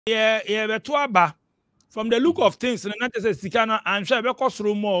Yeah, but to aba from the look of things, and not say Sikana, I'm sure be cost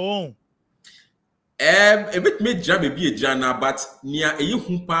room more. A bit me jam be a jana, but near a you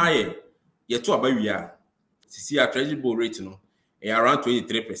pie, yet to aba we are. See our treasury bill rate, no, around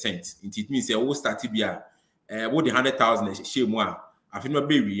 23%. It means a whole start to be a what the 100,000 share more. I think my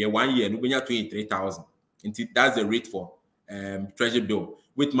baby 1 year, no, 23,000. That's the rate for treasury bill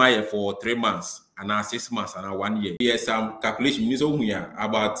with my year for 3 months and now 6 months and now 1 year. Here's some calculation means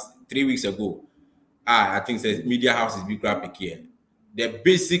about 3 weeks ago. I think says media houses be graphic here. The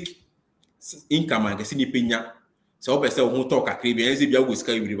basic income and the senior penya. So obviously who talk a crib and be always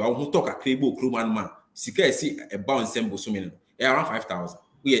carry who talk a crib or crew man. Sika see a bound semble summon around 5,000.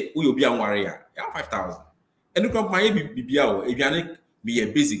 We will be a warrior. 5,000. And look up my BBL if you be a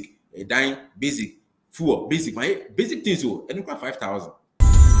basic, a dime, basic, full, basic, my basic things. So and look at 5,000.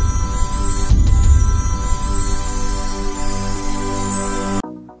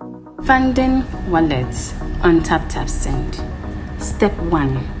 Funding wallets on TapTapSend. Step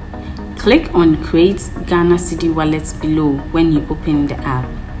 1. Click on Create Ghana Cedi Wallets below when you open the app.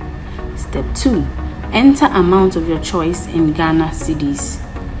 Step 2. Enter amount of your choice in Ghana Cedis.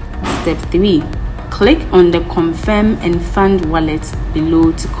 Step 3. Click on the Confirm and Fund wallet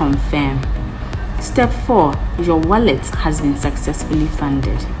below to confirm. Step 4. Your wallet has been successfully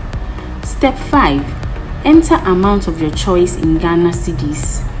funded. Step 5. Enter amount of your choice in Ghana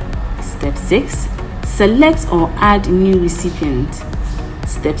Cedis. Step 6. Select or add new recipient.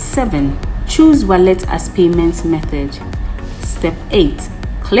 Step 7. Choose wallet as payment method. Step 8.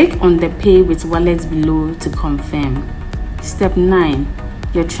 Click on the Pay with Wallet below to confirm. Step 9.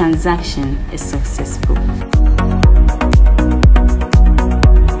 Your transaction is successful.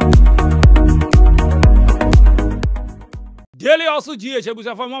 Daily also GH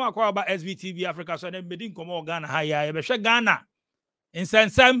Ebusa for Mama kwa about SVTV Africa so dem bedin komo Ghana haya e be hwe Ghana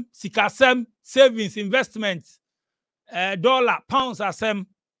insensem sikasem savings investment dollar pounds asem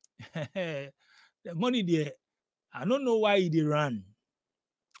the money there I don't know why they run.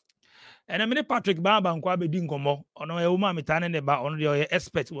 And I mean Patrick Baba nkwa bedin komo ono e woman metane ne ba ono the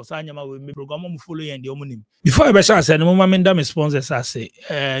expert was anyama we me program mo follow and the omonim before I be sure say no mama me sponsors say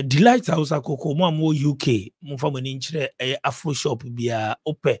Delight House Akoko mo UK mo fa mo ni nkire Afro shop bia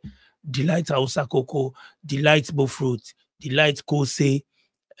ope Delight House Akoko, Delight Bofruit, Delight Kose,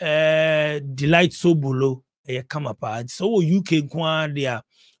 Delight Sobolo kamapa so UK kwa dia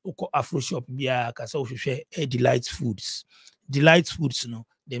oko Afro shop bia kasa ohwehwe Delight Foods no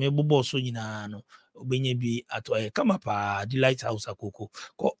de me bobo so nyina no obenye bi ato kamapa Delight House Akoko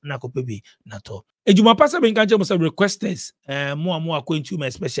ko na ko pebi na to ejuma pasa be nka nche requesters mo akwantu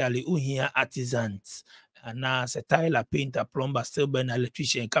especially ohia artisans na se tiler, painter, plumber, steel burner,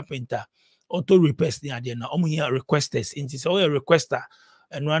 electrician, carpenter, auto repairs ni ade na omo here requesters inti so we requester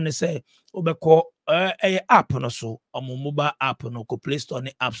and one say obeko app no so omo mobile app no ko Play Store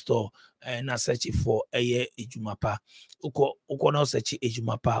ni App Store na search for ejumapa uko na search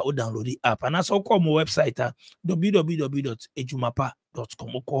ejumapa o download the app and so ko mo website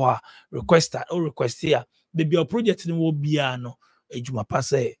www.ejumapa.com uko requester o request here baby your project ni wo bia no ejumapa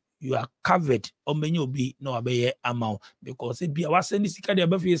say you are covered omenye obi na wabeye amount because bia wa send sika de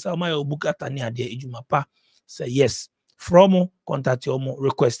abafi say my bukata ni ade ejumapa say yes from contact your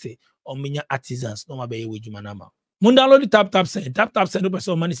request omenya artisans no wabeye ejuma na ma mun download TapTapSend no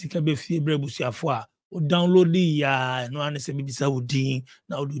person money sika be fie brebusuafo a o download ya no an say bibisa wudin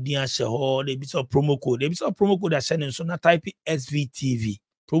na odudin a she ho de bisa promo code a send so na type SVTV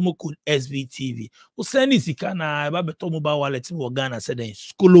promo code SVTV. We send sika na ba beto mobile wallet in Ghana said then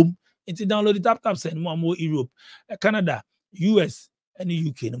skolom. It's download the TapTapSend more Europe, Canada, US, and the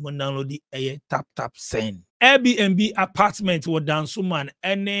UK. No download the TapTapSend. Airbnb apartment or down suman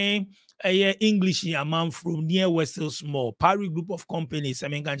any English amount from near Westhills Mall, Paris group of companies. I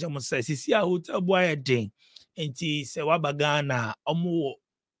mean, Ganjamo says, see a hotel boy a ding. And say Wabagana omo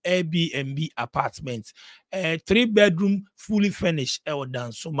Airbnb apartment, 3-bedroom fully furnished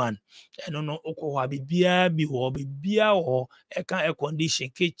dan so man no okwa bibia bi ho bibia ho air condition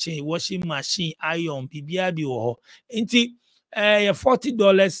kitchen washing machine iron bibia bi ho enti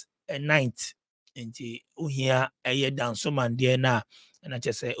 $40 a night enti ohia dan so man there na and I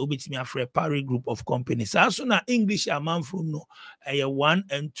just say obitimi afre Paris group of companies as soon as English amount from no 1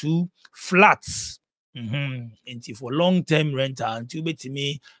 and 2 flats. Into for long-term rental until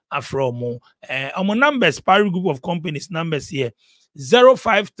betimi afro our numbers Paris group of companies numbers here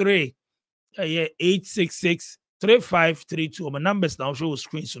 053 866 3532 our numbers now show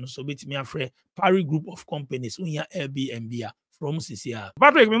screen so betimi afre Paris group of companies we here Airbnb from Sisia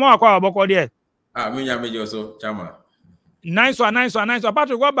Patrick me mo akwa aboko there Me ya mejo so chama Nice one.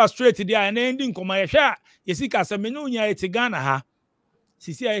 Patrick, what about straight there and ending come my share? Yesika Semenonia etigana ha.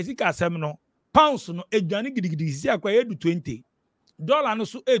 Sisi Yesika Semeno. Pounds no edwani gidigidi sisi akwa edu 20. Dollar no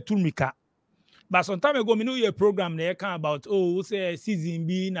so etumika. But some time ago, me know your program they can about say season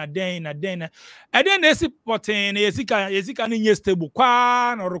B na den. And then they see poten Yesika ni stable.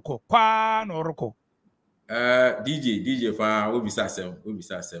 Kwa noroko. DJ fa we bisa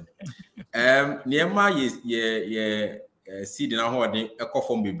sem. Niema ye seed na ho de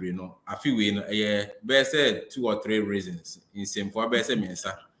ekofom bebre no afi we no be say 2 or 3 reasons in same for be say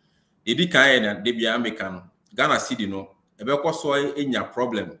mensa edi kan na de bia meka no Ghana seed no ebe kwaso enya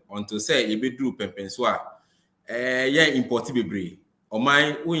problem until say e be duru pempenso a ye import bebre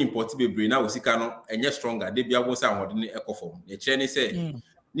oman we import bebre na osika no enye stronger de bia wo say ho de ekofom ye kire ni say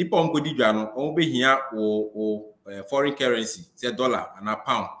nipa ngodi dwa no o be hia o foreign currency say dollar and a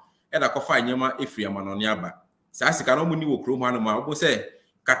pound e da kofa nyema efri amano ne aba sa sika no mu ni wo krom hanu ma obo se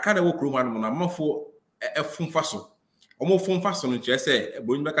kaka na wo krom hanu na mafo efumfa so omo fumfa so no kire se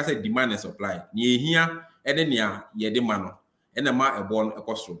ebonyu beka se demand and supply ni ehia ene nia ye de ma no ene ma ebo no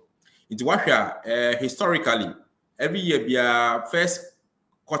ekoso nti wahwa historically every year bia first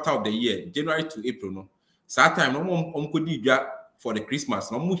quarter of the year January to April no sa time no mo kodi dwa for the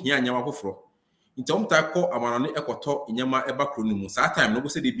Christmas no mo hia nyama foforo nti omta ko amano ne ekoto nyama eba kro no mu sa time no go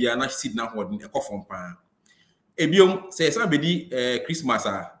se de bia na seed na ho de ekofom pa ebiom say some bedi Christmas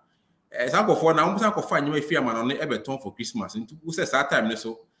some go na umsa ko fa nyama efi amano ne ebeton for Christmas nti wo say that time ne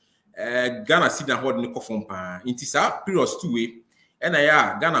so Ghana seed na hold ne kofom pa nti sa periods two way na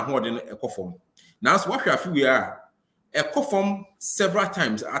ya Ghana hold ne ekofom now so what afi we ekofom several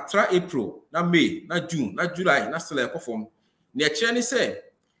times atra April na May na June na July na still ekofom ne kire ni say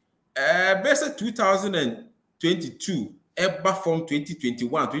base 2022 eba from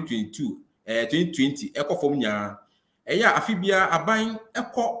 2021 2022 2020 ekofom nya eya afibia aban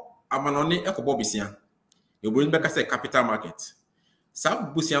eko amanone ekobo bisia eburu nbeka say capital market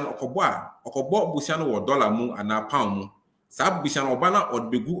sab busia okobo busia no dollar mu ana pound mu sab busia no bana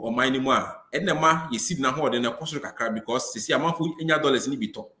odbegu oman ni mu a enema yesid na ho de na kosoro kakra because sisi amanfo enya dollars ni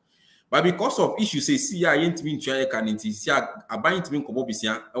bito but because of issues say si ya yentimi ntua e kan nti si aban yentimi nkobo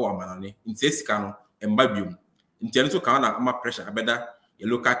bisia e wa amanone nti sika no emba biom nti eno so kan na ama pressure abeda a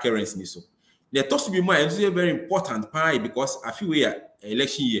local currency ni so the toss to be more is very important pie because I feel we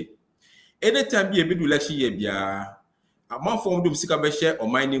election year. Anytime be a big election year, be a man form do sika be share or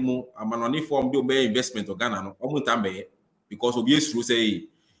mining mu amanoni form do be investment or Ghana no omutambe because obi esuru say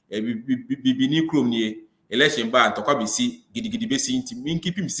bi ni krom ni election ba to kwa be si gidigidi be si nti min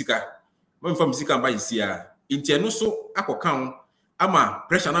keep him sika man form sika ba si a nti eno so akokan ama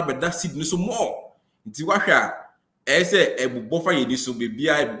pressure na be that seed no so more nti wahwa ese ebubofa yedi so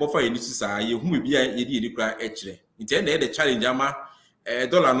bebia ebubofa yedi so sa ye hu bebia yedi kura ekire nti na the challenge ama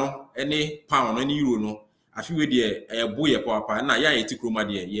dollar no any pound any euro no afi we de ebo ye papa na ya yeti kroma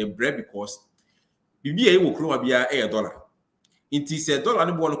de ye bre because bibia ye wo kroma bia dollar nti se dollar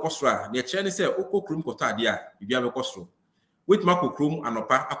no bo no kosra na ekire ne se okọ krom kota de a bibia be kosro wait mako krom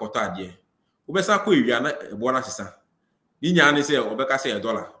anopa akota de obesa ko ewia na ebo na sesa ni nya ne se obeka se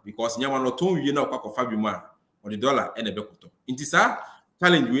dollar because nya no ton wi na okwa bi mu a or the dollar and a bekoto. Inti sa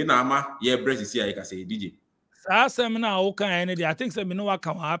challenge we na ama ye breast here ka say DJ. Sa seminar o kan ene I think say me no wa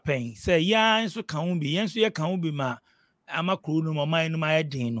kan happen. Say ya nso kan bi, yenso ye kan bi ma ama kro no man no ma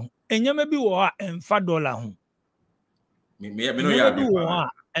edin no. Enyama bi wo a emfa dollar ho. Me no ya bi wo a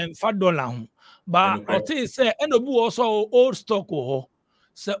emfa dollar ho. Ba o te say eno bi wo so old stock ho.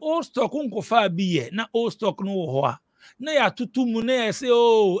 Say old stock nko fa bi ye na old stock no ho a. Na ya tutu mu na say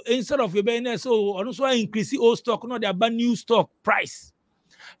instead of you be na so onu so increase old stock no dey buy new stock price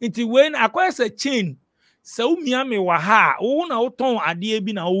until when acquire a chain so umia me wa ha wo na wo ton ade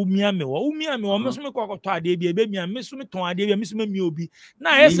bi na wo umia me wo me so me kwakoto ade bi e be mia me so me ton ade bi me so me mi obi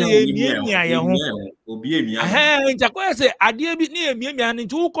na yesa ye mia ye ho obi e mia nti acquire say ade bi na ye mia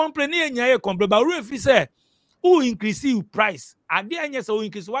nti wo complain na ye nya ye complain ba we fi say who increase you price ade anya say wo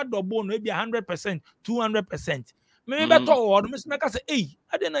increase what double no be 100% 200%. Me beto o me smeka say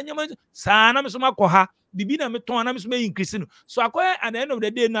ade na nyama sa na me so makoha bibi na me ton na me so me increase no so akoya at the end of the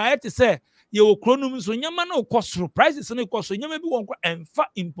day na it say ye wo kronum so nyama na cost prices no cost nyama bi won ko emfa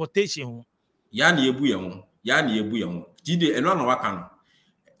importation ya na ebu ye ho gide eno na waka no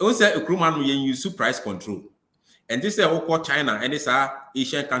o say ekroma no ye use price control and this say we call China and this are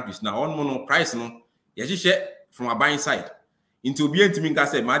Asian countries now on mono price no ye hye from a buying side into obi antimi nka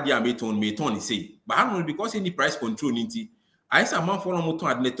say ma dia meton say but how because any price control nti I say man for no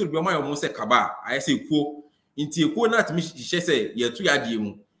moton ad neto bi o ma yo mo say kaba I say kuo nti ekuo na atimi hye say ye to ya die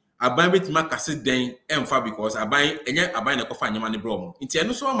mu aban betima kase den emfa because aban enye aban na kofa nyama ne bro nti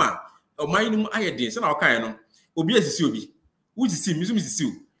eno so ma oman ni mu ayedin se na okan no obi asisi obi wujisi mi so misisi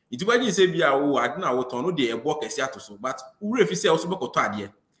nti ba nyi se bia wo ade na wo ton no de ebo kese atoso but wure fi se wo so bekoto ade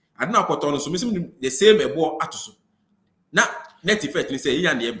ade na akoto no so misim the same ebo atoso na net effect ni say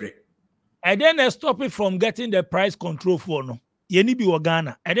yan de ebre and then stop it from getting the price control for no ye ni bi wo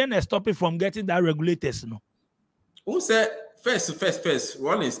Ghana and then stop it from getting that regulators no who say first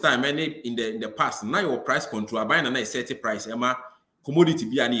Rollins time any in the past now your price control aban na set price ema commodity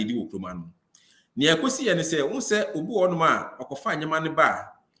bia na yedi wo kroma no ne ekosi ye ne say who say obu onum a okofa anyama ne ba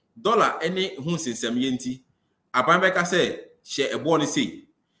dollar any hu sinsem ye nti aban beka say she ebo ne say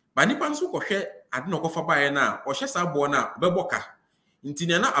ba nipa no so kohwe ade na okofa ba ye na o hye sa bo na beboka nti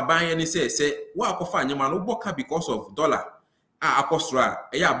ne na aban ye ne say wa akofa anyama no boka because of dollar akosra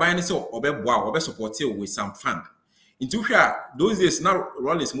e ya aban ne say obeboa obe support with some fund into here those days now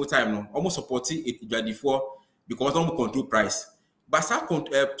Rollins more time no almost supporting it Jadifo because don't control price but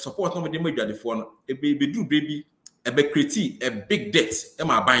support no dem Jadifo no e be do baby e be create a big debt e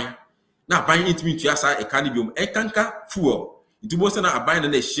ma ban na ban intimi to asa e kan biom e kanka fuel into bo say na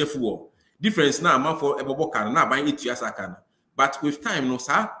aban na share fuel difference na amount for e bobo kan na ban itu asa kan but with time no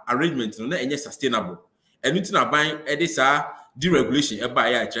sa arrangement no na enye sustainable and into na ban e dey sa deregulation e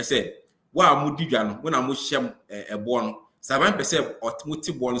ba ya che say wa mudi dwa no wona mo hyem ebo no 7%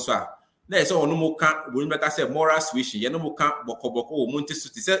 otmuti bo no so a na ese ono mo ka bo ni beka say moral switch ye no mo ka bokoboko o monte so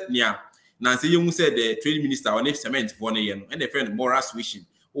ti say nia na say yemu say the trade minister on cement for no ye no and the friend moral switch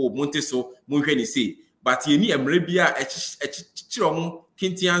o monte so mo hwe ni say but ye ni emre bia e chiro mo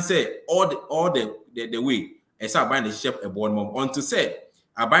kintian say all the way ese aban the ship ebo no mo on to say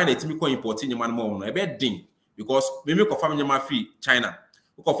aban the timi ko import nyama no mo no e be din because me ko fam nyama free China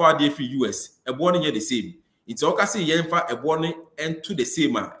for the US, a born the same. It's all kasi yenfa a born and to the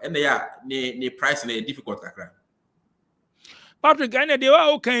same, and they are ne price and difficult. Patrick, and they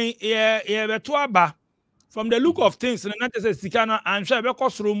were okay, yeah, from the look of things, and not as a Sikana, I'm sure I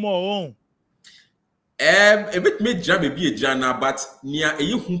cost room more. A bit made jam be a jana, but near a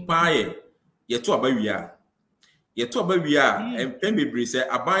young pie, yet to a barrier. Yet to a barrier, and Pembe Brise,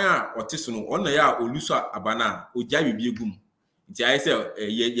 Abaya or Tissano, on the ya or Lusa Abana, or Javi be gum. I say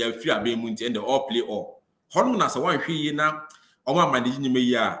ye free abe munti and the all play all. Honum na sa wan hwe na o ma manage me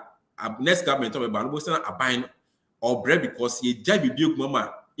ya next government of ba no say na aban or bread because ye jai bibie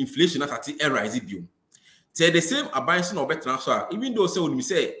guma inflation na ati rise bio. Say the same aban so na obetra so even though say onimi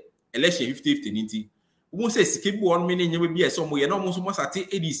say election 50-50 ninti. Wo say sike bi won me ne nyama bi e so mo ye na mo so mo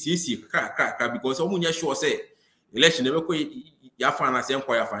sate edc kra because o mo nya sure say election e be ko ya fa na say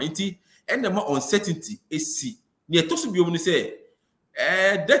enko ya fa nti and the more uncertainty esi ne to so bio mo say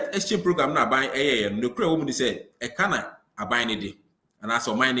debt exchange program na aban no kura wo mu say e kana aban ne de ana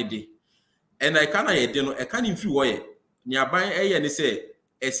so man ne de and I kana ye de no e kana mfi wo ye ni aban ne say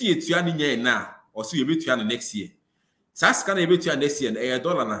e si etua ne nya na o so ye betua na next year sas kana ye betua next year e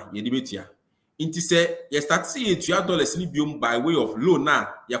dollar na ye de betua inti say ye start see etua dollars ni biom by way of loan na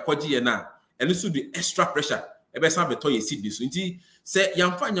ya kwaji ye na and so the extra pressure e be san beto ye seed so inti say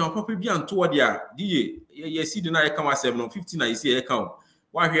yamfa nya papa bi anto wo de a ye seed na ye kan wa 7 no 15 na ye see ye kan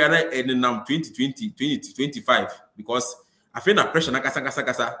wa hwe ara en nam 2020 2025 because I feel na pressure na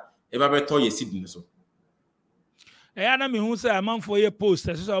kasa e ba beto ye seed no so na me hu say amount for ye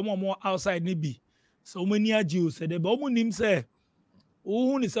post so mo outside ni bi so many agios say the bo mo nim say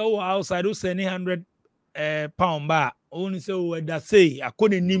who ni say outside o send 100 pound ba o ni say o da say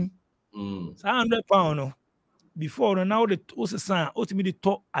akone nim 100 pound no before no now the osesan ultimately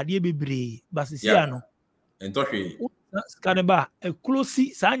to ade bebre basisia no entohwe scaneba a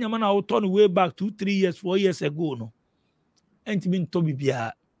close sa nyama na o turn way back 2-3 years 4 years ago no entimi to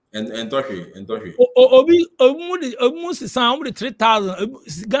bibia entohwe obi omu sesan omu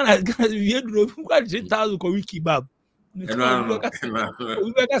 3000 Ghana we do 3000 ko wiki bab we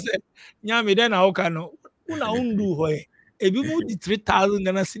beka say nyame den na o ka no una undu ho ebi mu di 3000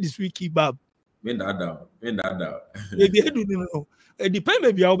 Ghana cedis wiki bab when that down ebi edu no e depend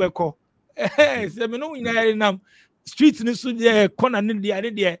maybe how be call say me no nya nam street ni so dey corner ni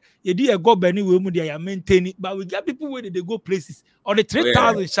dey ye di e go bani we mu dey ya maintain but we get people where they go places on the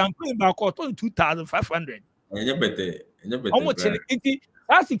 3000 champagne back or 2500 enye bete omo chele enti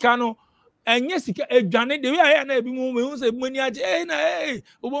asika no enye sika edwane de we aya na ebi mu me say mani age na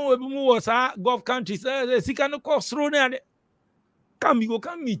obo ebi mu was Gulf countries sika no cost ro na come you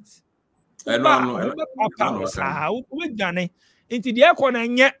come meet no we dwane enti de ekọ na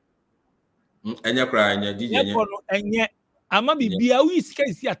enye kra enye DJ enye ama bibia we sika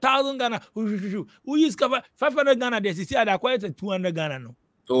isi 1000 Ghana we use cover 500 Ghana there isi ada quite 200 Ghana no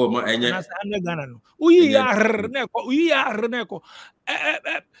Oh, my, and as 100 Ghana no. We are neko.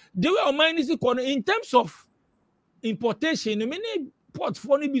 The way our mind is in terms of importation, many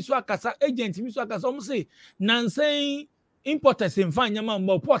portfolio bi so akasa agent bi so akasa say nansay importers in fan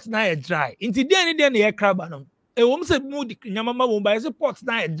nyama port na dry. Inti den na crab no. Say mood nyama ma buy say port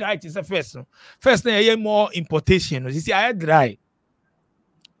na dry it is a first na more importation. You see I dry.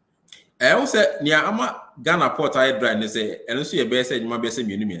 I say near ama Ghana port I dry and say and so you be say nyama be say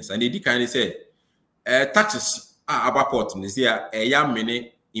mienu and they kind say taxes about port no say ya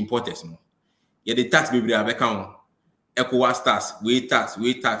many importers no. Ye the tax be abeka ECOWAS tax, way tax.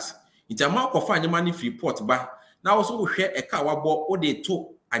 Inti ama kofa nyama ni free port ba. Na also wo hwe e ka wabo o de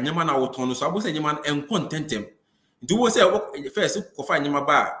to anyama na woton no so abo se nyama en contentem. Inti wo say first kofa nyama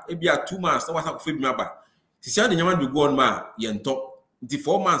ba e bia 2 months na wasa kofa bi ma ba. Sisi ade nyama bi go on ma ye nto. Inti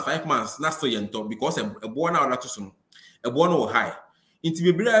 4 months, 5 months na so ye nto because e bo na oda to so no. E bo no high. Inti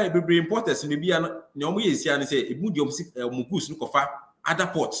bebre importers me bia na omo ye sia ne say e mu di omo goods no kofa other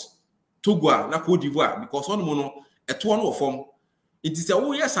ports. Togo na Cote d'Ivoire because on mo no eto no form. It is a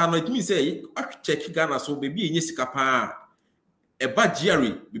yes, and it means say check Ghana so baby in Yesicapa a bad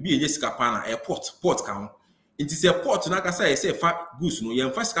jerry, baby in Yesicapana, a port count. It is a port, like I say, goose no, you're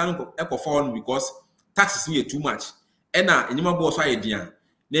first kind of eco because taxes me too much. And now, in my boss idea,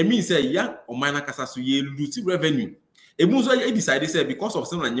 they mean say, young or minor Casasu, ye lose revenue. A muso decided say because of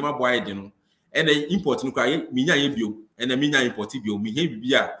some Yama boy, you know, and the import no cry, Mina Bio, and the Mina import bio, me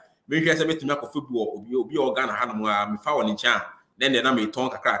here, maybe I said to make a football, be organ, Hanama, me found in Chan. Then the name tongue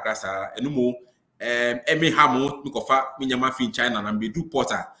crackers are no more. Emi Hamo, Mikofa, Minyama in China, and be do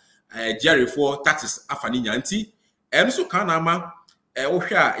porter, Jerry for taxes, Afaninya, auntie. And so Kanama,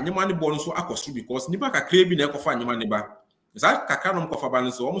 Osha, and your money bonus so accostu because Nibaka claiming Ecofa, your money back. That Kakanum Kofa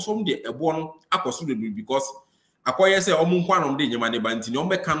balance almost some day a born accostu because acquire say almost one on the your money bantin, no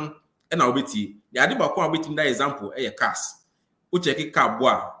mecan and I'll be tea. The Adibako waiting that example, a cast. Which a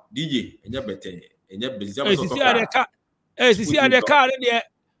carbois, DJ, and your better, and your business. See the car in there.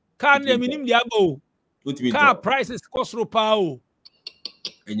 Car minimum diabo. Car prices cost rupao.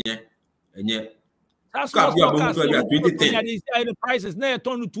 And that's what the prices now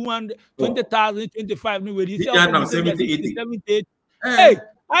turn to 220,000, 25 new with 78. Hey,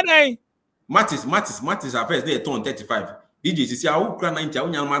 Mattis are first they turn 35. DJ see how grand 90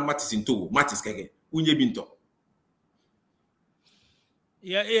 Mattis in two. Mattis keke. Unye binto.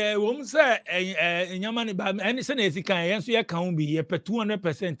 Yeah, woman say, and your money, but any sense you can answer your count be a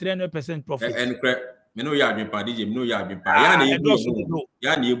 200%, 300% profit. And me no ya bin pa DJ, me no ya bin pa. Ya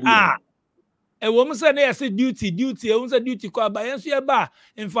na ebu. A woman say they say duty, a woman say duty kwa ba answer your ba.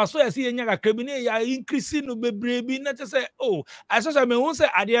 In fact, so I see your criminal ya increasing no be not to say, oh, I saw me won't say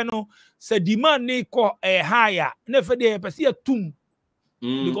adiano say demand ne ko higher. Never dey person a tum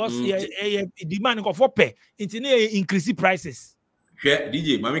because demand go for pay. It's increase prices.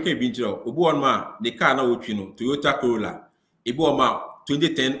 DJ, mami can be intro. Obu on ma the car na uchino Toyota Corolla. Ibu on ma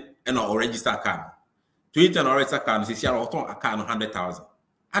 2010 and or register car. 2010 or register car. Say share auto a car no 100,000.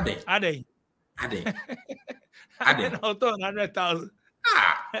 Ade. Auto 100,000.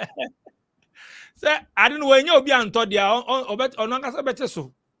 Say I don't know when you be anto dia on bet on kasa bete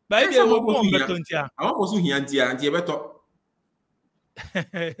so. Ba e obu on beto ntia. Awon ko so hia ntia beto.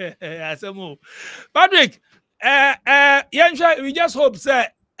 Asemo. Patrick we just hope say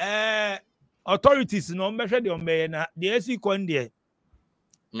authorities no measure the ombe na the AC kon there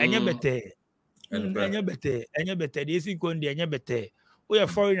enye bete the AC kon there enye bete we are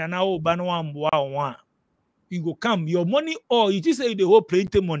foreigner now o ba no one you go come your money or you just say the whole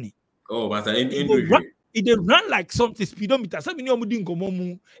plenty money master it dey run like something speedometer some you omudi nkomo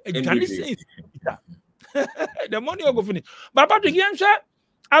mu the money will go finish but Patrick you sure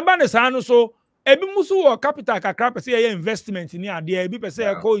abane sa so ebi musu or capital kakra per say investment in here there ebi per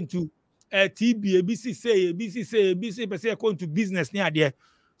say go into TB ABC per say go into business near there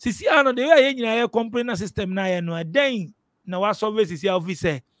sisi ano the way nyina complaint system na ye no den na wa service sisi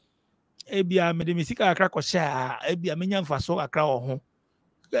officer ebi a me de misika kakra ko sha ebi a menya mfaso kakra wo ho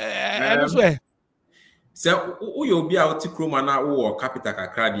so uyo bi a oti kroma na wo capital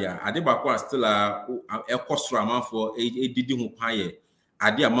kakra dia ade ba ko still a ekosoro amanfo edidi ho paye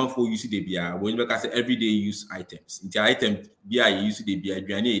ade amanfo use de bia when you say everyday use items into item bia you use de bia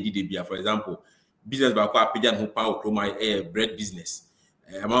aduane edi de bia for example business ba ko apejan ho pa kroma bread business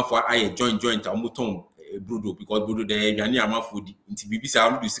amanfo aye joint amuton brodo because brodo de aduane amanfo di into bibi sa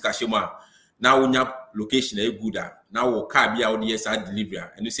do sika shema na wonya location e good na wo car bia wo de yes delivery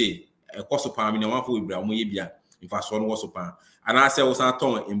and you say cost pa mi na amanfo ibra mo ye bia in fact so no so pa ana say wo san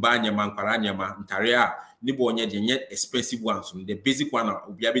ton imba nyama nkwara nyama ntare a nibo onye the expensive ones, the basic one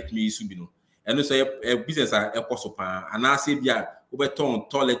obi abetumi isu bi no. Eno so business a ekoso pa anase bia obeton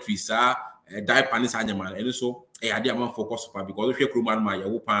toiletries diaper ni sa nyama eno so ade am focus pa because hwe kroma no ma ye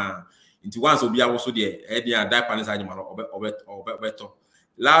wo pa nti once obi awo so de dia diaper ni sa nyama obeto.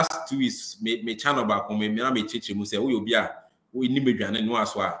 Last 2 weeks me channel back on me na me cheche mu say wo obi a wo ni medwane no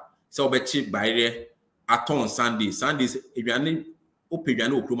aso a say obechi bayre aton Sundays edwane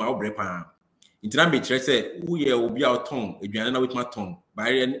opedwane okroma obre pa nti na me kire say wo ye obi a oton edwane na wetima ton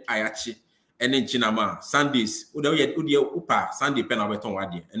bayre ayachi ene nchina ma Sundays wo de upa Sunday pen obeton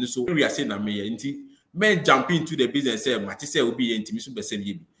wade and so we are saying na me nti men jump into the business say mati say obi ye ntimi so be say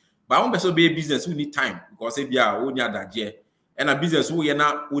bi but won be so be business we need time because say bia wo nya daje and a business wo ye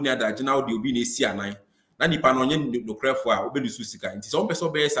na wo nya daje na wo de obi na esi anan na nipa no nye no crefo a obe dusu sika nti so be so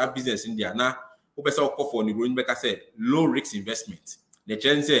be sa business in there na wo be so call for ni growing beka say low risk investment the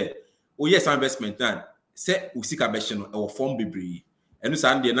chance say wo yes investment na say usika be hye no e wo form bebre and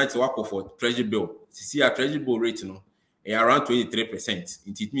Sunday night work for treasury bill. See a treasury bill rate no around 23%.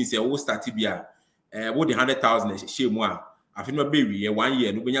 It means will start to be what the 100,000 share more. I think my baby 1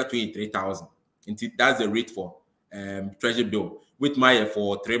 year no be 23,000. That's the rate for treasury bill. With my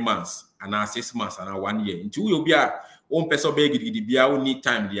for 3 months and 6 months and 1 year. Into will be a one person beg the need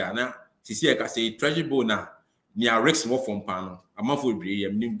time there. Now see I can say treasury bill na near risk more from panel. A month will be a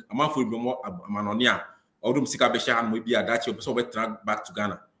month will be more amanonia. Odum sika be share and maybe a that you so back to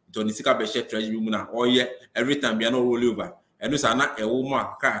Ghana. To ni sika be share treasury muna all year every time be no roll over. And no sa na e wo mo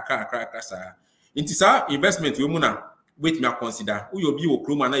akra sa. Inti sa investment we muna wait me consider. Who you be wo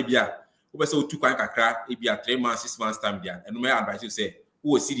kroma na bia. Wo be say o 2 kwan kakra e bia 3 months 6 months time bia. And my advice you say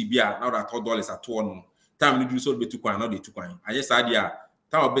who see bia now that $4 at all no. Time you do so be 2 kwan now dey 2 kwan. Anye sa dia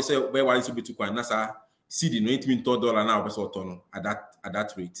time be say be why so be 2 kwan na sa CD no it mean $4 now be so turn at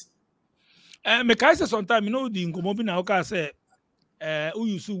that rate. Me kai say sometimes you know the nkomo bi na o ka say who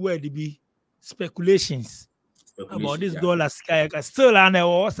use word be speculations about this dollar sky still and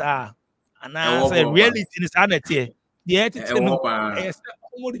was and I say reality is anete the entity no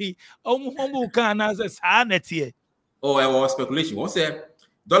omo kan na say anete oh I was speculation won say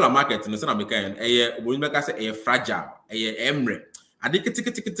dollar market no say na make obo ni make say fragile emre ade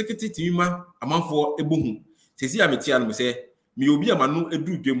kitikiti timima amanfo ebohu sesi ametia no say me obi amanu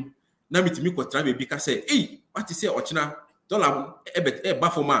edu dwem na mitimi kwatra be bi ka say what is say ochina dollar ba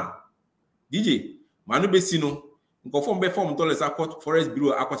for man DJ manu be si no nkofo mbe form dollars akot forest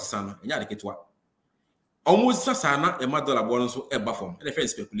bureau akotisa no enya de ketwa almost sasa na e ma dollar bo so e ba form e dey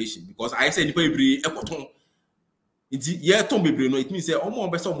speculation because I say nipa ebri ekoton nti ye ton bebre no it means say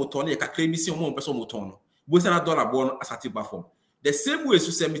omo be so moton e kakra bi si omo be so moton no bo say na dollar bo no asati ba form the same way so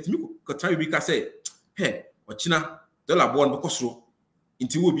say mitimi kwatra be ka say he ochina dollar bo no be kosoro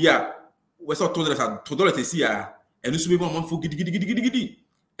nti wo bi a we saw $2 see and this will be more for gidi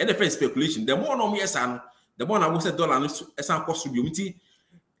and the first speculation the more no yes and the more I will say dollar and cost to be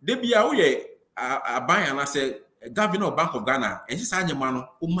they be a buy and I say governor Bank of Ghana and this man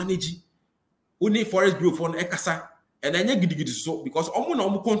who manage only forest bureau for ekasa and then gidi so because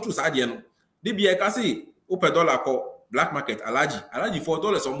omo control sa de no they be can say open dollar ko black market alaji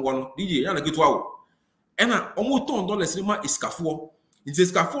 $4 omo no DJ ya na gitu awo and omo ton dollars ni ma iskafo it's a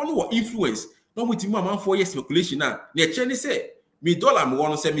scaffold no influence no with him man 4 years speculation na na cheni say me dollar me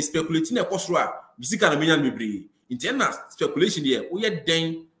won say me speculating e koso a bisika na menya mebre interna speculation here we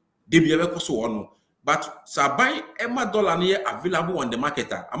den dey be koso won but so buy emma dollar na available on the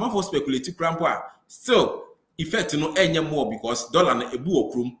market am for speculative crampo still effect no enye more because dollar na ebu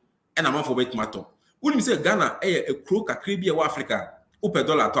okrum and am for bet matter we say Ghana a crow kakra bi e wa Africa open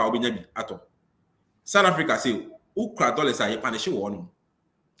dollar to obenya bi ato South Africa say ukra dollars a punish one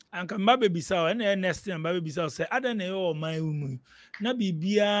anka mbabe bisa o na next time mbabe bisa o say ada na yo man mu na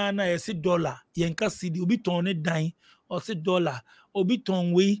bibia na yesi dollar yenka cedi obi ton ne dan o se dollar obi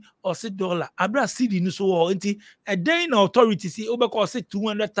ton we o se dollar abra cedi no so o nti e dan na authority si obekọ say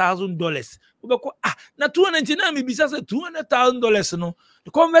 $200,000 obekọ na 299 me bisa say $200,000 no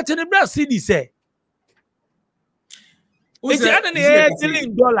the convert in bra cedi say it's ada na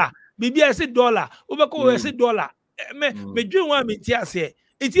telling dollar bibia say dollar obekọ we say dollar me dwen wa me ti ase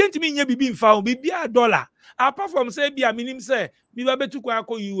enti ntimi nya bibi mfa o bibia dollar apart from say bia minim say mi ba betu kwa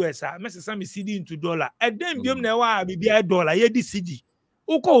akọ US a mesesa me cedi into dollar e dem biom na wa bibia dollar ye di cedi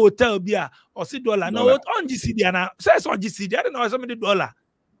uko hotel bia o si dollar na on di cedi na say so di cedi I don't know some the dollar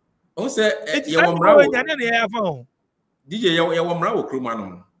o say ye wo mra nya na ye afa o DJ ye wo mra wo kroma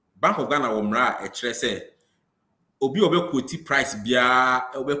no Bank of Ghana wo mra e kire say obi quote price bia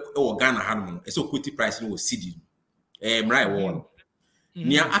o Ghana ha no e so quote price no wo cedi mra e wo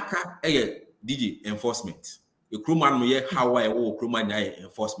nia aka DJ enforcement. A crewman mo ye how I wo crewman ya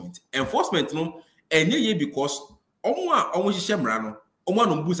enforcement. Enforcement no enye ye because omo hihye mra no omo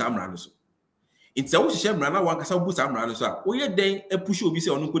no mbu sa mra no so. Inti wo hihye mra na wankasa mbu sa mra no so a wo ye den push obi se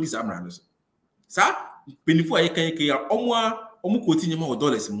ono kodi sa mra no so. Sa penifo aye kan ya omo koti nyema o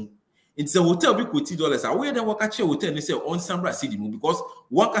dollars mu. Inti hotel bi koti dollars a wo ye den waka che hotel ni se on sambra city mu because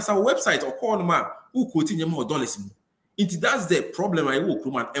wankasa website or call no ma wo koti nyema o dollars mu. Inti that's the problem I wo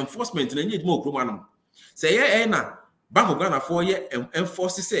crewman enforcement na nye mo crewman no. Say yeah na Bank of Ghana for ye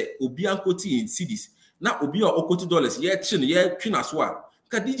enforce say obi ankoti in cedis na obi okoti dollars ye chin ye twin aswa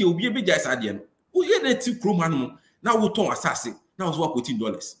ka DJ obi be jai sadie no wo ye na ti crewman no na wo ton asase na wo akoti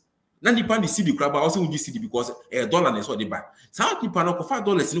dollars na nipa ni cedi kraba also wo cedi because dollar na so dey buy sa nipa no ko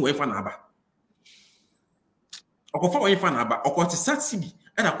 $5 ni we fa na aba okofa we fa na aba okoti sat cedi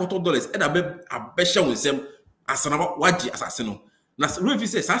e na koto dollars e da be abehye wonsem asanaba waji asase no na refi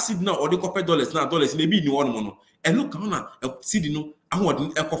say sa cedi na odi copper dollars na dollars na bi ni won mo no e look na cedi no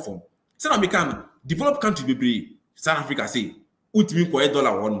ahodin ekofom say na make am developed country be South Africa say ultimate ko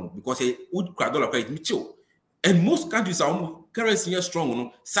dollar won because e would dollar quite me chill and most countries are currency is strong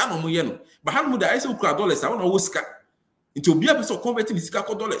no sa no mo ye no but how mo da say ukra dollars I want sika into be a person converting the sika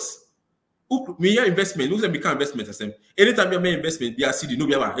dollars me your investment no say become investment system anytime you make investment be a cedi no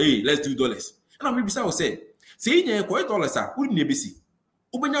be about hey let's do dollars and I maybe say say you ko dollars a uri na ebesi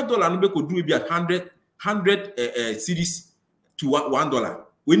ubenya dollar no be ko do be at 100 cedis to $1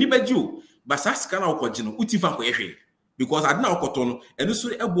 we ni beju but sa sika na okoje no utifa ko ehwe because adina okoto no eno so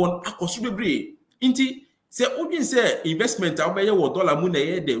ebon akoso bebre inti say odin say investment a obeye wo dollar mu na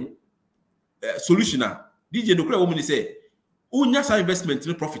ye de solution a DJ no kura wo mu ni say unya sa investment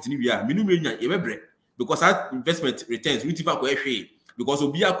no profit ni wi a minu nya ye bebre because that investment returns utifa ko ehwe because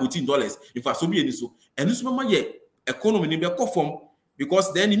obi akoti $, if I so be any so eno so ma ye economy ni be conform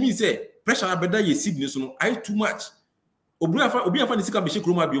because then it means say pressure na better ye seed ni so no I too much obi afa ni sika be she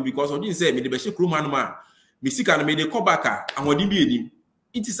kroma bio because odin say me de be she kroma no ma me sika no me de come back ahodi bi enim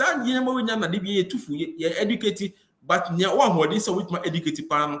it is an ye ma wenya na de bi ye tufu ye educate but nya wa ahodi so with my educate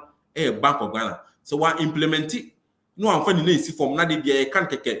pan Bank of Ghana so wa implement it no amfa ni na isi form na de bi ye kan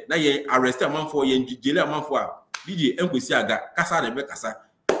keke na ye arrest amanfo ye jele amanfo a DJ enkwesi aga kasa na be kasa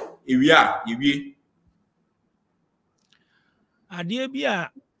ewie ade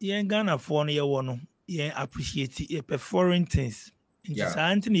bia ye Ghana for no ye wo no ye appreciate ye foreign things nti sa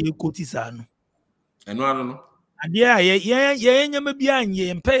anti na ye koti sa no eno ano no ade a ye nyama bia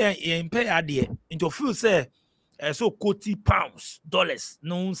anye mpe ade nti feel say so koti pounds dollars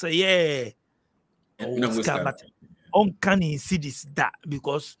no say yeah on can in cedis that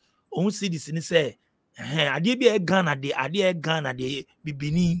because on cedis ni say ade bia Ghana de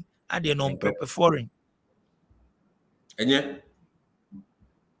bibini ade no mpe foreign enye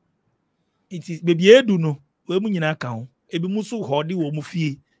it is baby edu no we mu nyina ka ho ebi mu so hodi wo mu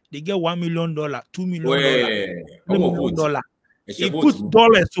fie they get $1 million $2 million $3 million it puts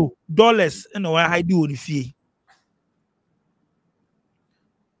dollars and why hide wo ni fie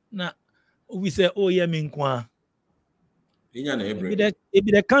na we say oh yeah me nkwa inya na ebre it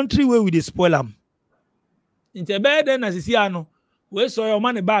be the country where we dey spoil am inte be den na sisi ano we so your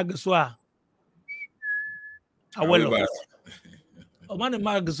money bag so a awelo o money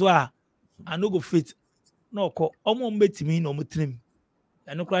bag so a I no go fit no ko omo mbetimi na omo trim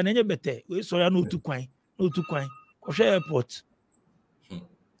eno kra na nye bete we so ya no otu kwan ko hwe airport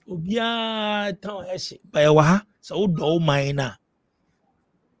obia town ehye ba ya wa ha so wo do man na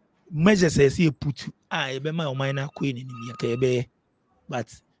measures say put e be ma o man na ko ni ya ka ebe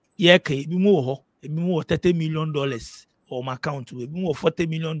but ye ka ebi mu ho ebi mu $30 million on my account ebi mu $40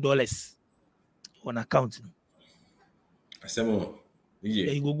 million on account asemo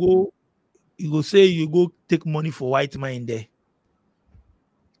yeah. You go say you go take money for white man in there.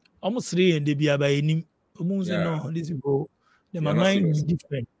 Almost 3 and they be about any. No, this people, the mind is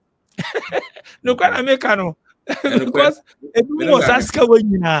different. No, can I make no? Because everyone was asking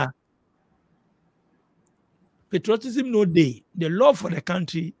when you know. Patriotism no day. The love for the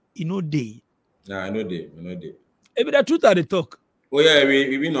country, no day. Nah, no day. Maybe the truth are the talk. Oh yeah,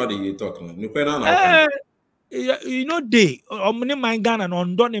 we know the talk. No, you know day. Omni mind Ghana and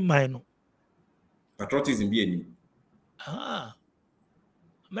on don't mind. Patriotism be any.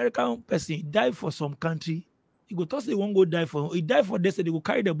 American person die for some country. He go toss they won't go die for. He die for this. They will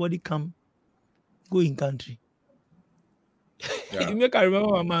carry the body come, go in country. Yeah. You make I remember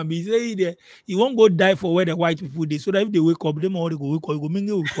my mom. He say he won't go die for where the white people dey. So that if they wake up, them all they go wake up. He go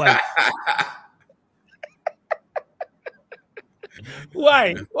mingle with white.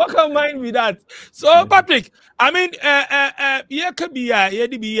 Why? What can mind with that? So Patrick, I mean, yeah, could be yeah,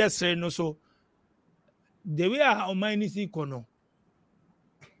 be yes, no so. the way our mind is econo.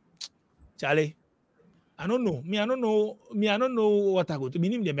 Charlie, I don't know. I don't know what I go to.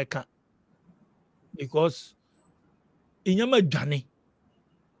 Meaning the mecca. Because in your journey,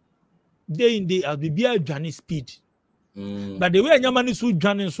 day in day, I'll be a journey speed. But the way your man is so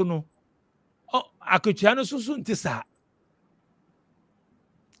journey, so no. Oh, I could channel so soon to say.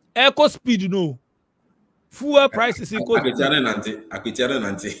 Echo speed, no. Fuel prices equal. I could tell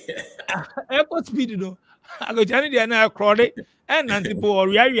Echo speed, no. I could tell you now, crowded and anti or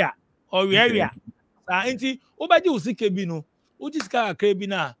area. Auntie, Obaji will see Kebino, which is car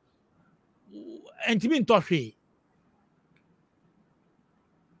Kebina. And Timin Toshi.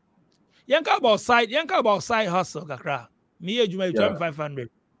 Yanka about side hustle, Kakra. Me, you may turn 500.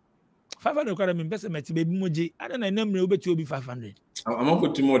 500 crowd investment, baby Muji. I don't know, number will be 500. I'm not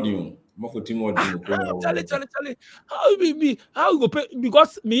for Timothy. Charlie. How will be? How go pay?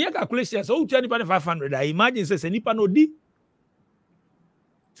 Because me calculation. So 500. I imagine says any no di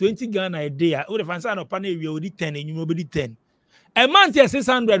 20 Ghana a day. I would have no panel we already 10 and you will be 10. A month here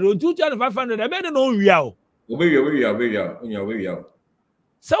 600 or 2,500. I better know we are.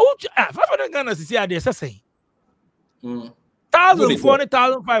 So 500 Ghana is here. They say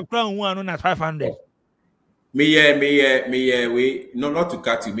 1,040,005 crown one on 500. We not to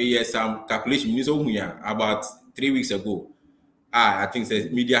cut you. Me some calculation news about 3 weeks ago. I think says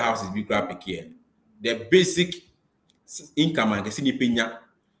media house is big graphic here. The basic income and the penya.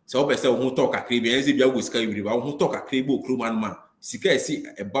 So person who talk a crib and be always carry who talk a crib crew man. Sika see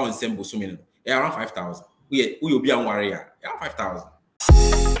a bound sembo so many around 5,000. We will be on warrior around 5,000.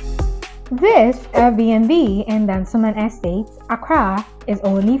 This Airbnb in Dansoman Estates, Accra, is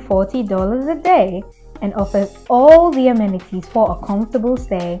only $40 a day and offers all the amenities for a comfortable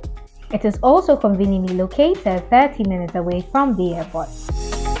stay. It is also conveniently located 30 minutes away from the airport.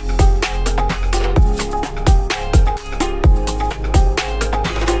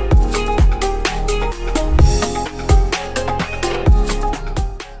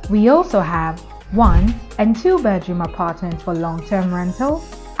 We also have 1 and 2 bedroom apartments for long-term rental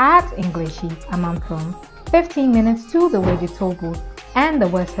at English Heat, Amamprum, 15 minutes to the Wedge Toll Booth and the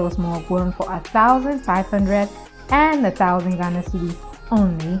West Hills Mall, going for 1,500 and 1,000 Ghana cedis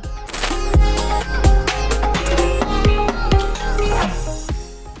only.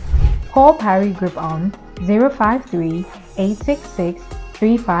 Call Parry Group on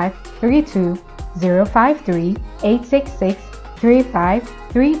 053-866-3532,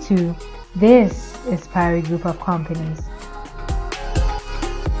 053-866-3532. This is Parry Group of Companies.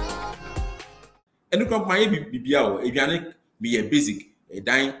 And look up my BBL, if be a basic, a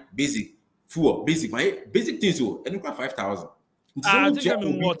dime, basic, full, basic, my basic things, so and look at 5,000. I think I'm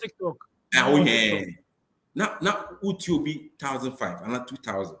in TikTok. Oh, yeah. Now, would you be 1,500 and not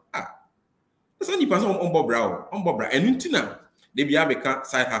 2,000? That's only person on Bob Brow, and Untina, they be have a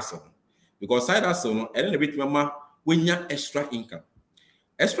side hustle because side hustle, and then a bit mama when you extra income.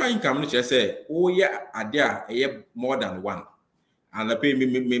 Extra income, which I say, oh, yeah, are there more than one. And I pay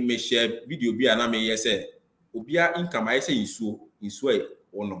me share video be and I may say, Ubia income, I say in sway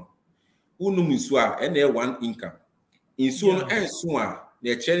or no. Unum in swa and there one income. In so and swa,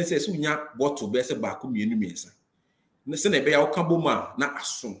 the challenge says, Unya bottle best back community. Listen, a bear camboma, not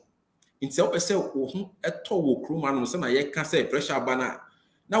assume. In self a cell, a tall crewman, son, I can't say pressure banner.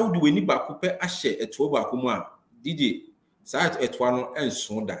 Now do we need back a share at 12 Akuma, DJ, side at one and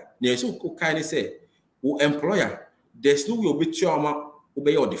so that. Near so kindly say, O employer. There's no way obey chama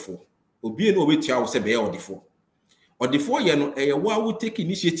obey or default. Obey no way chow say be or default. Or default you know a will take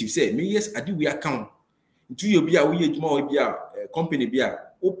initiative say me yes I do we account. Do you be a we more be a company be a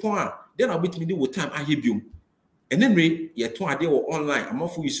open then I'll bet me the time I hear you. And then we ye ton ade online I'm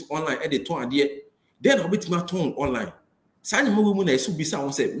for use online and the ton ade then I'll bet me ton online. Sign mo woman na so be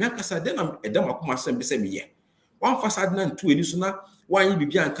say say me akasa then am edam akoma say be say me ye. One facade na two eni so na one bi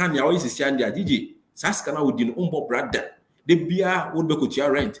bia nkan ya always see and DJ Saskana would in umbo brother. The beer would be coachia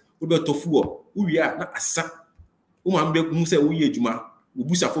rent, would be tofu, we are not a son. Umambe Musa Uyejuma,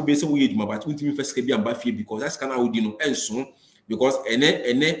 Ubusa for base Uyejuma, but we first be and Buffy because that's kind of would and soon because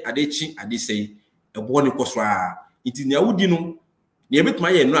ene adechi ade say a bonny cosra. It is near Udino, near bit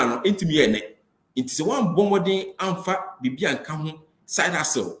my run into me ene. It is one bombarding amfa, Bibi and come side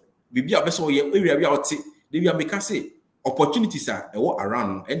hustle. Bibi a vessel ye, we are out, they will make us say opportunities are a walk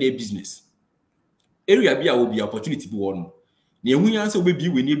around and a business. Area be will be opportunity be one. Near we answer will be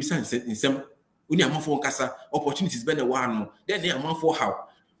when you be in some when I'm for casa opportunities better one. Then they are for how.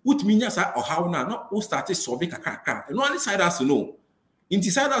 What means or how now not all started solving a car and one side us to know.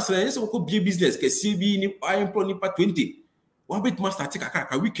 Inside us, so could be a business can see be in I employ 20. One bit must take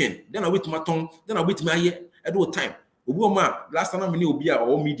a weekend, then I wait my tongue, then I wait my year at all time. Last time I knew be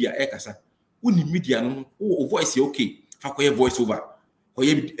all media ekasa. Uni media no voice okay. For voice over. For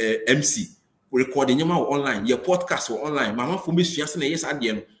MC. Recording your online, your podcast or online. Mama for me, she has yes at the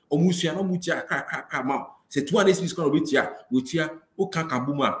end. Omusia no mutia crack. Say 2 days is going to be here. Who can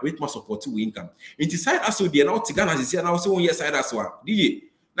kabuma with my support to income. Inside us, the now Tigana is here now. So, yes, I that's one. DJ.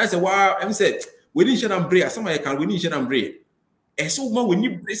 That's a while. I'm said, we didn't share and bray. Somebody can we didn't share and bray. And so, when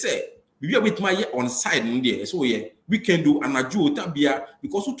you say, we are with my on side in there. So, yeah, we can do an adjo tabia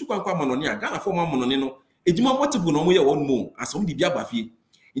because we took one mononia, Ghana for my mononino. It do not want to go no way one more as some the Biabafi.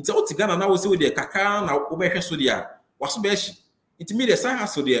 It's all Tigana now. So, the Kaka now over here. So, there was besh. It made a sign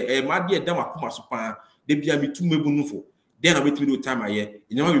so there, my dear Damakuma Supan. They be a me too mebunufo. Then I wait to do time I hear.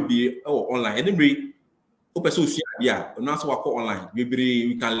 You know, will be online. And then we open social media. And also work online.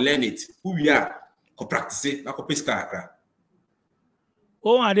 We can learn it. Who we are, co practice it. Like a pesca.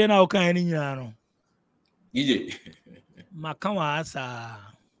 Oh, I didn't know can any no. DJ. Makawa asa.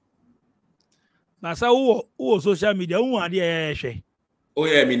 Basa who social media who are there? Oh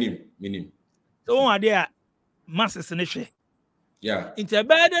yeah, minim. So who are there? Masses in the yeah. It's a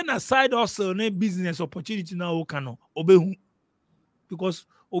better than side also no business opportunity now okano obehu because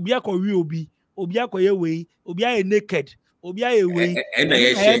obia ko wi obia ko ye we obia e naked obia e we and na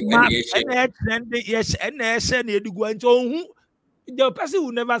edugu anti ohun the person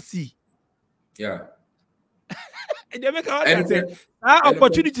will never see. Yeah. They make out say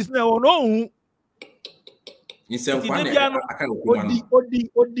opportunities now no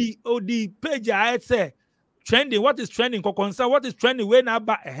odi page I say trending, what is trending? What is trending? When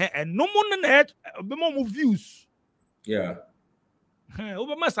and no more more views. Yeah.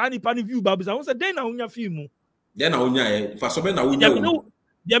 Over my sunny panny view, Babs. I was a day now on your film. Then I unya for so na unya.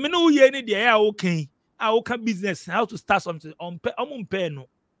 You know, ye any the okay. I okay business, how to start something on pen.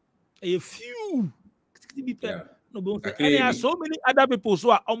 A few. Yeah. No, but there are so many other people who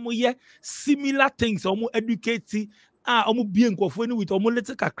are similar things, educating, being conformed with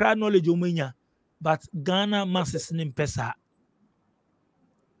little kakra knowledge. But Ghana masses in pesa.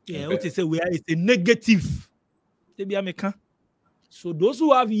 Yeah, what you say we are is a negative. They be American. So those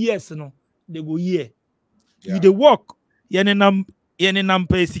who have yes, no, they go yeah. You the work. Yene nam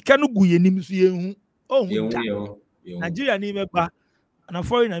pesi kanu gu yenim su yehu. Oh, Nigeria ni meba. Na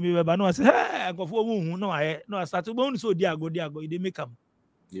foreign na meba no say hey, go for hu no I no start to bon so dia go they make am.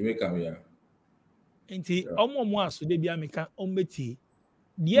 They make am yeah. Enti omo aso de bi American ombeti.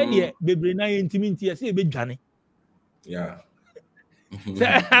 Dear, baby, na intimate, I say, big Johnny. Yeah. Who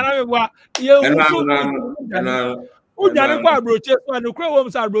done a brochure and the crow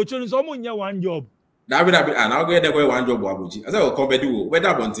homes are brochures, someone one job. That and I'll get away one job, Wabuchi. As I will come do, where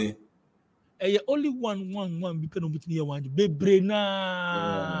that one only one because with me one baby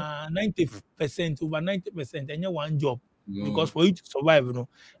na 90% over 90% and you one job. Because for you to survive, you know,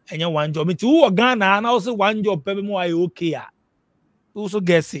 and you one job. It's who are Ghana and also one job, maybe more okay. Also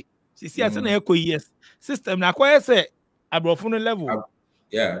guess it. She says an echo yes system. Now, quite say abroad level.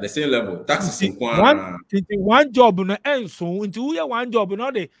 Yeah, the same level. Taxes in one job no end so into one job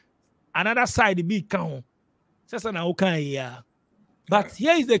no the another side big count. Says an okay yeah. But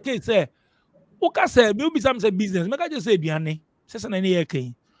here is the case. Uka say maybe some say business. Make I just say biane. Says an any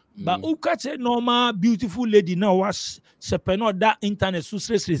okay. But Uka say normal beautiful lady now was shepherd that internet so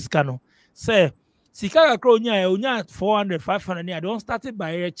stress cano say. Sika kronya onya 400 500 I don't start it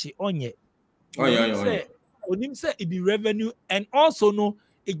by echi onye. Onim say it be revenue and also no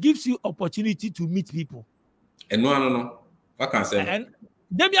it gives you opportunity to meet people. And no. What can say? And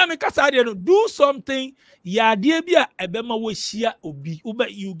dem ya make say do something ya dey bia ebema wo share obi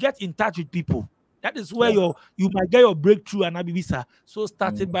you get in touch with people. That is where you might get your breakthrough and abibisa. So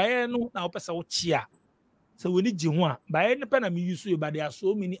started by no na opesa wo chia. So we need jinwa by any pen am use you but there are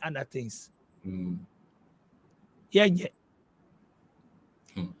so many other things. Yeah.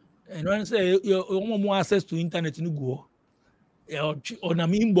 And when I say you want more access to internet, you go on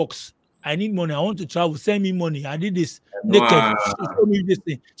an inbox. I need money. I want to travel. Send me money. I did this. Naked. Show me this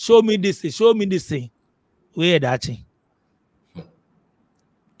thing. Show me this thing. Show me this thing. Where that thing?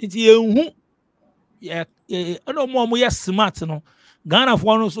 It's you. Yeah. I don't more smart. No. Ghana for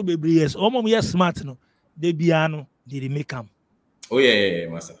one also be yes. More smart. No. They be ano. They make them. Oh yeah,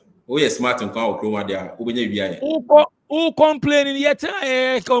 master. Oh yeah, smart and come out there. Who complaining yet?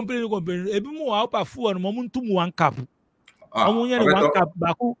 Complaining. Ebi mo out of four and moment to one cup. One cup.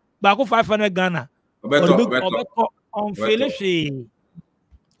 Baku 500 Ghana. On Felice.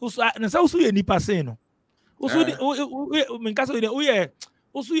 Also ye nipa say no. Also minkaso ye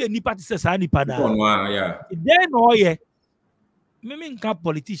also ye nipa ti say sa nipa da. Yeah. Then no ye. Me can't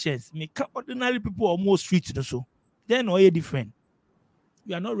politicians, me can't ordinary people almost streets so. Then all different.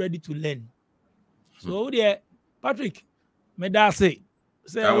 We are not ready to learn. So there, Patrick, me da say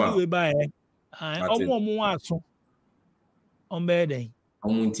we buy omo on bed.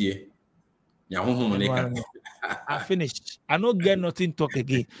 I finished. I not get nothing talk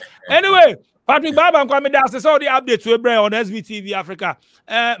again. Anyway, Patrick Baba and Kwame Dase saw the update to on SVTV Africa.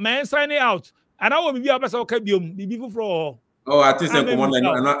 Man signing out. And I will be able to be people from. Oh, I think some command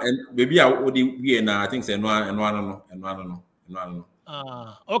and maybe I would be I think say no.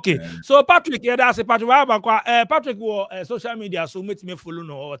 Okay. So Patrick, yeah, that's a Patrick Baba. Patrick was social media, so make me follow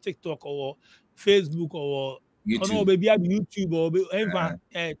no or TikTok or Facebook or YouTube. Baby YouTube or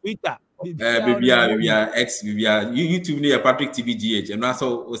Twitter. Baby X YouTube near Patrick TVGH and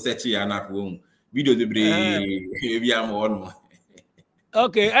also search and video the baby more.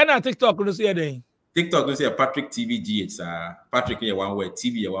 Okay, and on TikTok you see then. TikTok you see Patrick TVGH Patrick here one word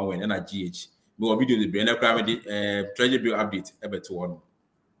TV one word and a GH. We video the brain treasure bill update ever to one.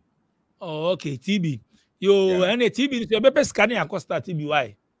 Oh, okay, TB. Yo, any TB you be scanning Acosta TB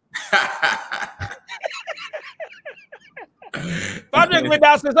why? Patrick me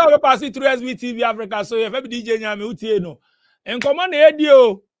that's so we pass it through SVTV Africa so if every DJ nya me utie no. En command e di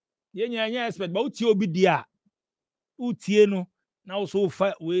o. Ye nya expect but utie obi dia. Utie no. Now so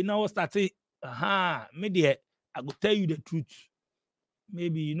far we now starting me there I go tell you the truth.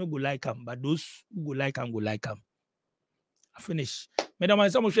 Maybe you no go like them, but those who go like them. I finish. Madam, I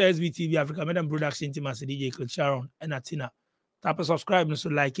some share SVTV Africa, Madam Production Team as DJ Coach Sharon and Atina. Tap subscribe, so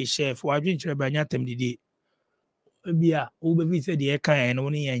like and share for our drink by them the day. Bia, Uber said the air and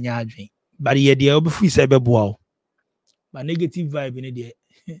only a yardring. But yeah, the over free cyber wow. But negative vibe in the day.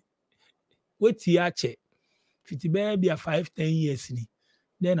 Wait here, check. 50 baby 5-10 years.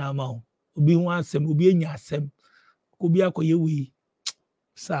 Then I'm out. Ubi one sem, Ubi in your sem. Kubia koye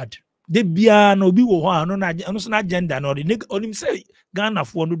sad. De bia no bi wo ho no na gender no the onim say Ghana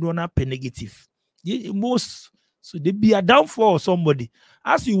for no do na pe negative. Most so they be a downfall of somebody.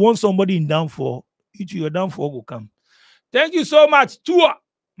 As you want somebody in downfall, your downfall will come. Thank you so much, Tua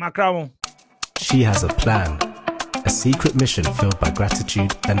Macron. She has a plan, a secret mission filled by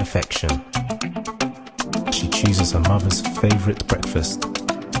gratitude and affection. She chooses her mother's favorite breakfast,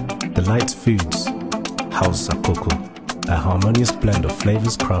 Delight Foods, House Sakoko, a harmonious blend of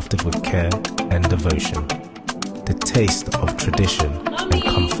flavors crafted with care and devotion. The taste of tradition and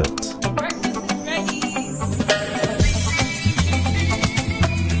comfort.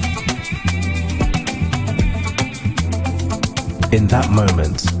 In that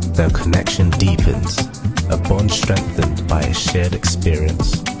moment, their connection deepens, a bond strengthened by a shared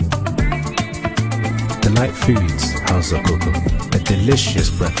experience. Delight Foods, House Sakoko, a delicious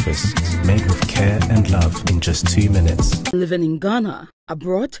breakfast made with care and love in just 2 minutes. Living in Ghana,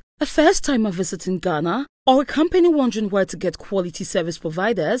 abroad, a first-timer visiting Ghana, or a company wondering where to get quality service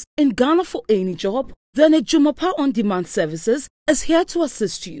providers in Ghana for any job, then Ejumapa On Demand Services is here to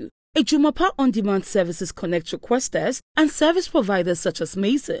assist you. Ejumapa On Demand Services connect requesters and service providers such as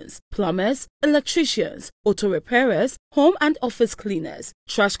masons, plumbers, electricians, auto repairers, home and office cleaners,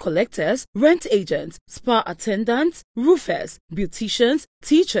 trash collectors, rent agents, spa attendants, roofers, beauticians,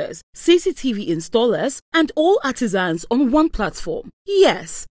 teachers, CCTV installers, and all artisans on one platform.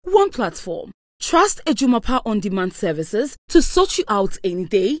 Yes, one platform. Trust Ejumapa On Demand Services to sort you out any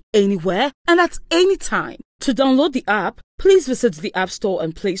day, anywhere, and at any time. To download the app, please visit the App Store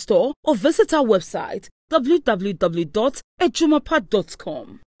and Play Store or visit our website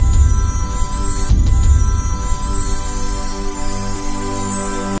www.ejumapa.com.